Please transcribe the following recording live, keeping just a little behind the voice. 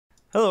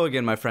Hello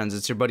again, my friends.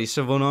 It's your buddy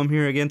SIVOH and Omm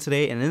here again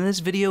today, and in this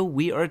video,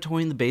 we are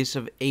touring the base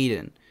of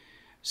Aidan.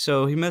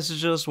 So he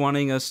messaged us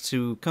wanting us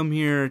to come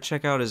here,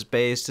 check out his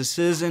base. This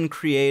is in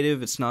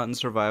creative, it's not in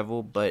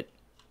survival, but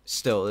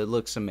still, it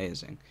looks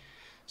amazing.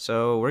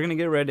 So we're gonna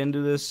get right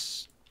into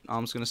this.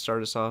 Omm's gonna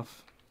start us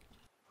off.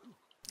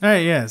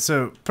 Alright, yeah,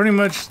 so pretty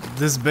much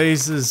this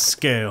base is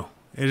scale.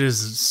 It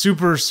is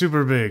super,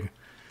 super big.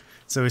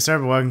 So we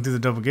started walking through the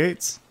double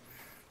gates.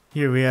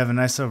 Here we have a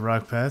nice little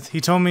rock path.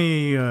 He told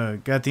me he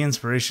got the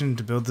inspiration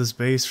to build this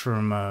base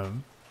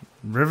from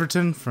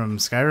Riverton from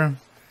Skyrim.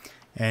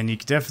 And you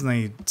can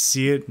definitely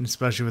see it,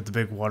 especially with the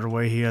big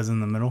waterway he has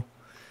in the middle.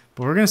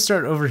 But we're going to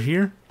start over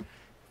here,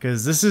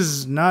 because this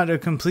is not a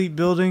complete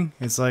building.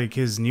 It's like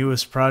his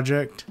newest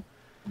project.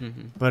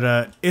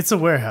 But it's a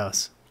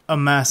warehouse. A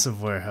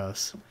massive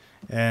warehouse.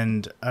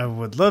 And I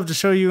would love to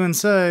show you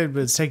inside,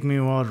 but it's taking me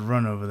a while to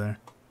run over there.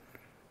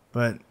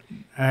 But,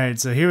 alright,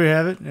 so here we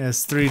have it. It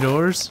has 3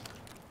 doors.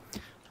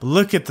 But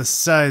look at the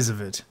size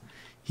of it.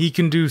 He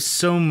can do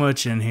so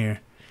much in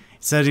here. He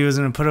said he was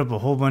going to put up a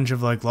whole bunch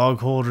of like log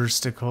holders,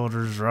 stick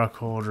holders, rock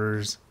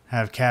holders,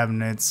 have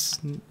cabinets,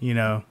 you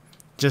know,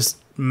 just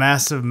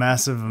massive,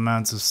 massive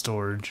amounts of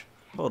storage.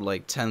 Hold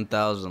like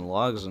 10,000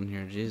 logs in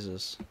here,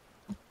 Jesus.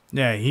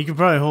 Yeah, he could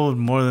probably hold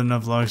more than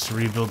enough logs to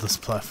rebuild this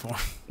platform.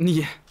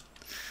 Yeah.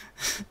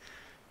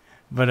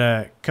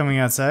 But coming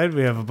outside,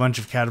 we have a bunch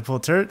of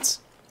catapult turrets.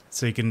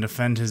 So he can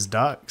defend his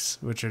docks,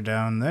 which are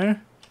down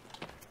there.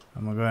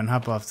 I'm going to go ahead and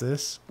hop off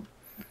this.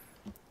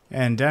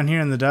 And down here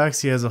in the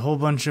docks, he has a whole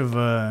bunch of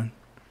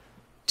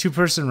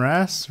 2-person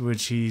rafts,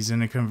 which he's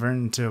going to convert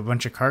into a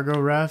bunch of cargo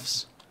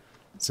rafts.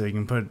 So you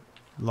can put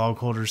log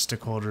holders,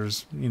 stick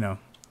holders, you know,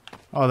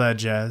 all that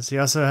jazz. He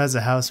also has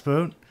a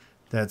houseboat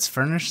that's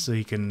furnished, so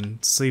he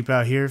can sleep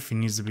out here if he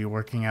needs to be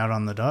working out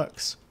on the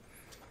docks.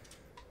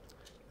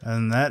 Other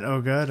than that,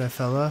 oh god, I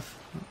fell off.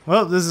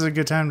 Well, this is a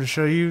good time to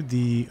show you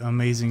the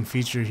amazing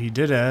feature he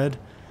did add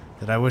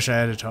that I wish I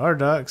added to our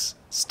docks.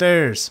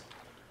 Stairs.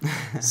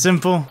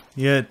 Simple,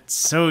 yet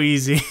so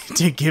easy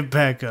to get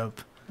back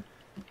up.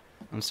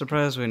 I'm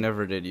surprised we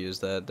never did use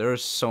that. There were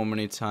so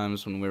many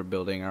times when we were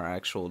building our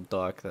actual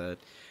dock that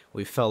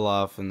we fell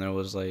off and there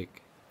was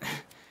like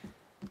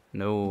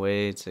no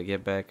way to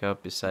get back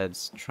up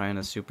besides trying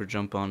to super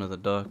jump onto the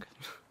dock.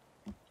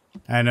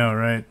 I know,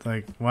 right?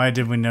 Like, why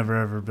did we never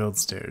ever build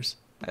stairs?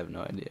 I have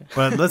no idea.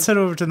 But let's head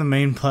over to the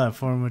main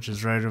platform, which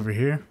is right over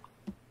here.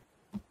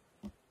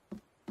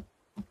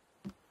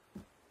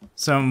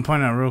 So I'm going to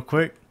point out real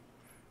quick,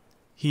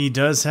 he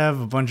does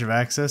have a bunch of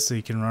access, so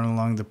you can run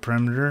along the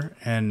perimeter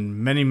and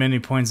many, many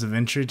points of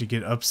entry to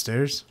get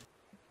upstairs.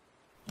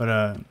 But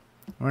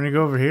we're going to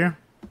go over here,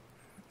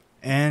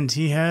 and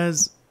he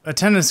has a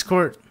tennis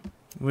court,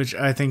 which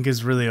I think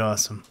is really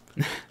awesome.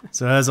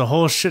 So it has a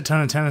whole shit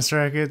ton of tennis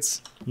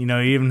rackets. You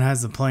know, he even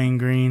has the playing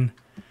green.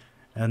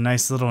 A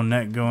nice little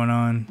net going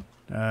on.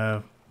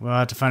 We'll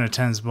have to find a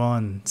tennis ball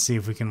and see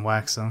if we can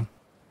wax them.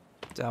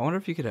 I wonder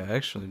if you could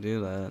actually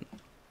do that.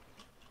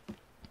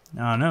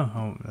 I don't know.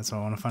 Oh, that's why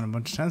I want to find a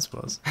bunch of tennis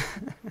balls.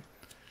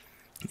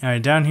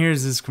 Alright, down here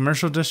is his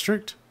commercial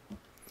district.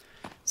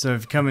 So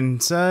if you come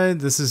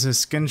inside, this is his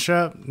skin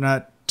shop.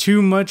 Not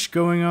too much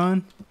going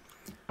on.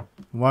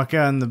 Walk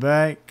out in the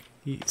back.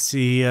 You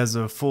see he has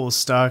a full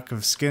stock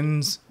of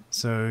skins.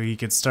 So he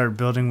could start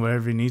building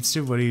whatever he needs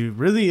to. What he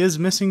really is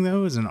missing,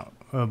 though, is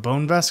a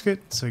bone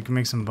basket. So he can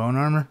make some bone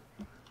armor.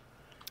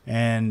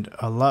 And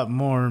a lot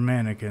more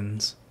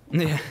mannequins.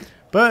 Yeah.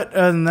 But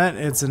other than that,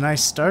 it's a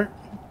nice start.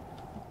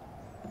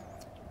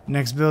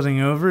 Next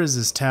building over is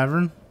his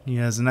tavern. He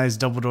has a nice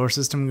double door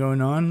system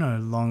going on,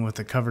 along with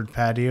a covered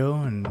patio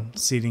and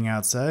seating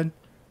outside.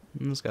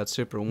 It's got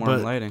super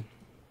warm lighting.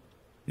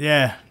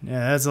 Yeah,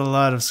 that's a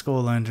lot of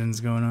skull lanterns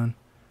going on.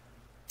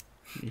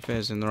 You're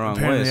facing the wrong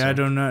way. Apparently, I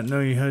do not know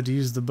you how to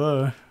use the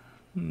bar.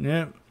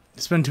 Yep,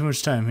 spend too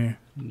much time here.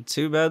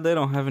 Too bad they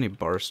don't have any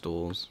bar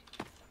stools.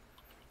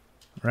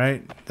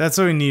 Right? That's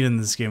what we need in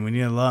this game. We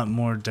need a lot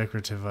more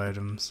decorative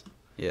items.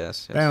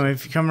 Yes. But anyway,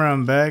 if you come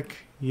around back,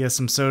 you have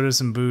some sodas,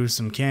 some booze,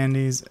 some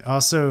candies.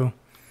 Also,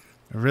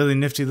 a really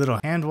nifty little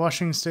hand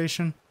washing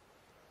station.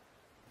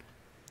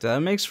 That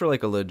makes for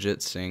like a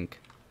legit sink.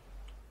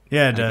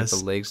 Yeah, it does.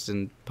 The legs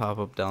didn't pop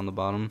up down the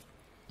bottom.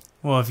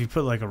 Well, if you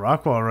put like a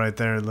rock wall right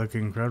there, it'd look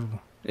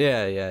incredible.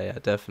 Yeah,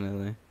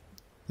 definitely.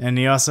 And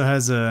he also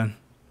has a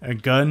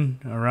gun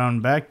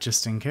around back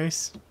just in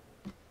case.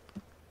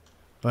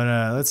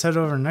 But let's head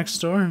over next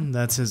door.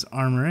 That's his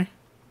armory.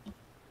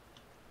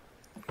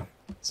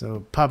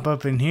 So pop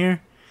up in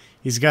here.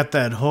 He's got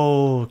that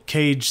whole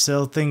cage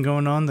cell thing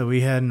going on that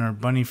we had in our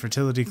bunny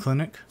fertility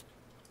clinic.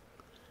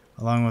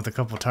 Along with a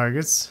couple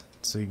targets.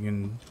 So you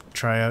can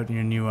try out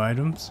your new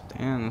items.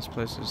 Damn, this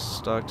place is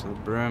stocked to the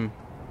brim.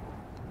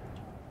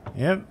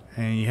 Yep,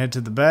 and you head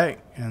to the back,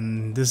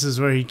 and this is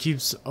where he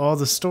keeps all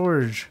the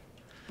storage.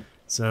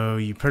 So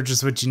you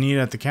purchase what you need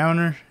at the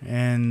counter,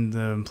 and the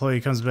employee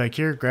comes back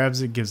here,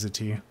 grabs it, gives it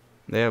to you.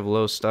 They have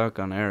low stock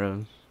on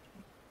arrows.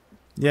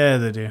 Yeah,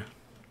 they do.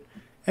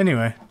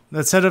 Anyway,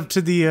 let's head up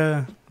to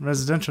the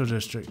residential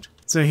district.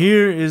 So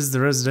here is the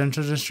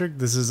residential district.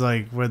 This is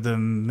like where the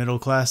middle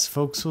class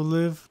folks will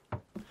live.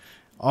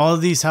 All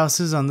of these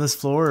houses on this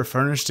floor are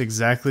furnished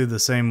exactly the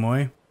same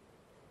way.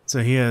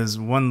 So he has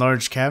one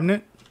large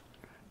cabinet,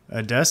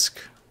 a desk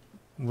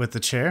with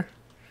a chair,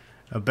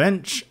 a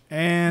bench,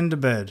 and a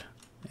bed.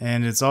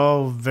 And it's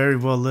all very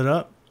well lit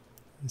up.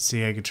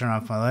 See, I could turn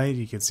off my light.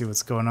 You can see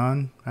what's going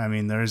on. I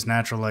mean, there is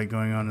natural light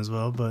going on as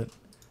well, but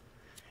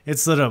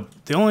it's lit up.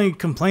 The only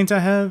complaint I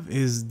have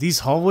is these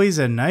hallways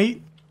at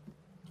night,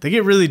 they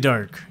get really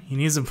dark. He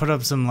needs to put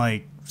up some,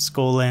 like,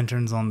 skull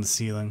lanterns on the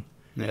ceiling.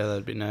 Yeah,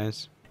 that'd be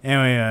nice.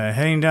 Anyway,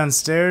 heading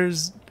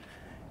downstairs,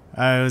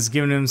 I was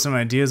giving him some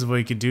ideas of what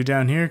he could do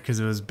down here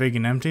because it was big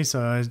and empty.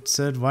 So I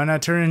said, why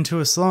not turn it into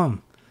a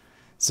slum?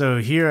 So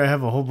here I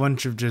have a whole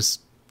bunch of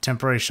just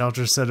temporary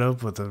shelters set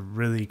up with a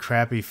really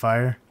crappy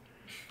fire.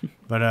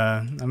 But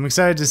I'm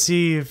excited to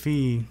see if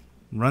he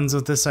runs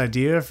with this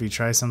idea, if he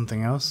tries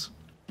something else.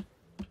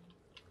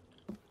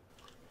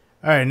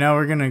 Alright, now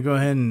we're going to go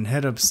ahead and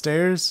head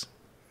upstairs.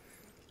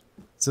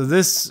 So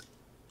this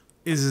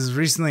is his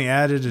recently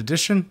added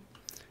addition.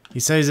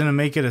 He said he's going to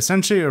make it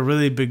essentially a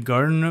really big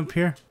garden up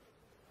here.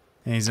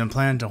 And he's going to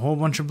plant a whole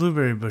bunch of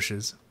blueberry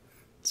bushes.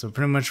 So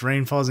pretty much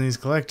rain falls in these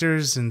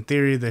collectors. In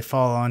theory, they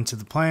fall onto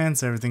the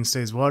plants. Everything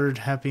stays watered,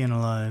 happy, and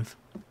alive.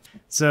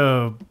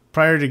 So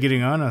prior to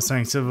getting on, I was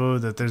telling Sivo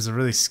that there's a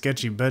really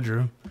sketchy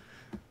bedroom.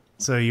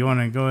 So you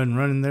want to go ahead and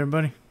run in there,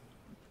 buddy?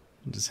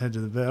 Just head to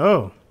the bed.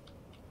 Oh,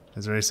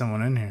 there's already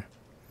someone in here.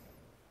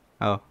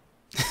 Oh.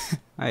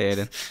 Hi,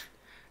 Aidan.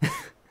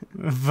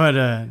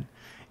 But,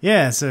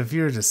 yeah, so if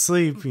you were to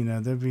sleep, you know,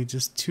 there'd be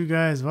just two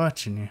guys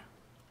watching you.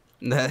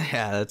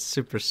 Yeah, that's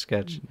super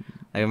sketch.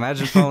 Like,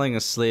 imagine falling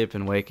asleep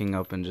and waking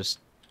up and just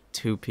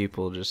two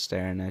people just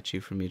staring at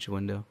you from each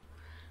window.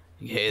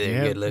 Hey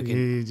there, good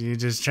looking. You're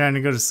just trying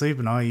to go to sleep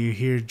and all you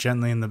hear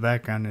gently in the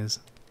background is...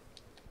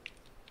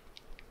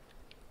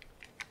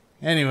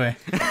 Anyway,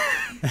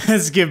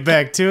 let's get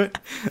back to it.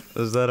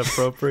 Was that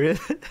appropriate?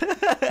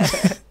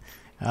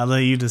 I'll let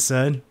you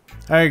decide.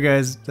 Alright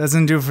guys, that's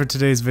gonna do it for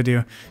today's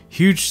video.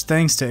 Huge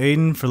thanks to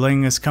Aidan for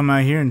letting us come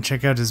out here and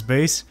check out his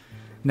base.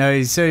 Now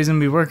he said he's gonna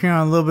be working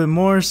on a little bit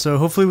more, so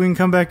hopefully we can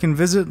come back and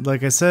visit.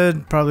 Like I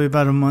said, probably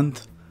about a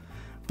month.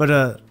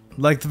 But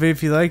like the video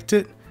if you liked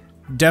it.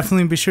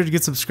 Definitely be sure to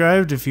get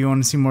subscribed if you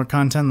want to see more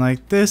content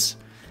like this.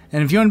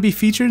 And if you want to be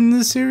featured in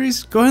this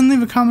series, go ahead and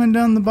leave a comment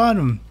down the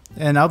bottom.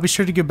 And I'll be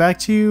sure to get back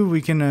to you.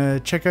 We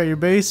can check out your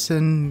base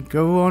and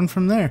go on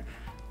from there.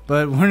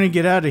 But we're going to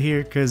get out of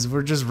here because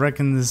we're just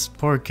wrecking this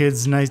poor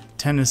kid's nice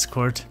tennis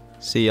court.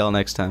 See y'all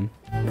next time.